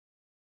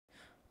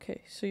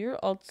Okay, so your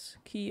Alt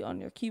key on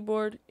your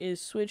keyboard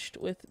is switched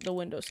with the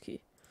Windows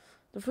key.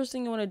 The first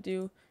thing you want to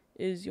do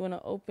is you want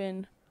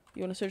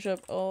to search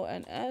up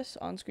ONS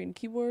on screen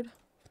keyboard.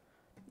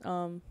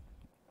 And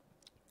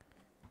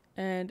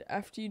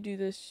after you do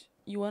this,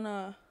 you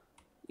wanna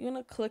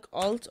click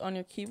Alt on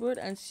your keyboard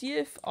and see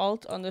if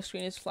Alt on the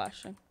screen is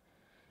flashing.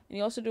 And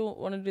you also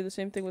want to do the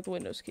same thing with the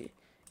Windows key.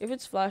 If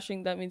it's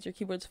flashing, that means your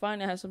keyboard's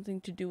fine. It has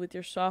something to do with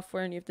your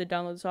software, and you have to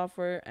download the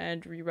software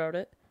and reroute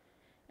it.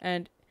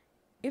 And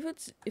if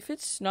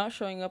it's not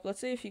showing up, let's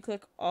say if you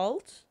click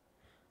Alt,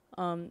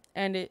 and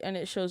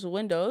it shows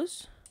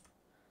Windows,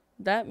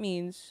 that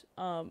means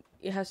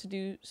it has to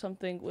do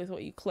something with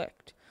what you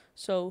clicked.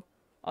 So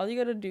all you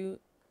gotta do,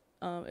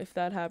 if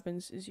that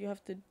happens, is you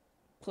have to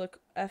click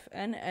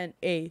FN and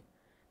A.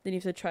 Then you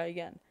have to try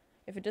again.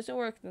 If it doesn't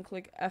work, then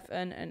click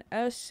FN and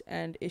S,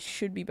 and it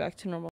should be back to normal.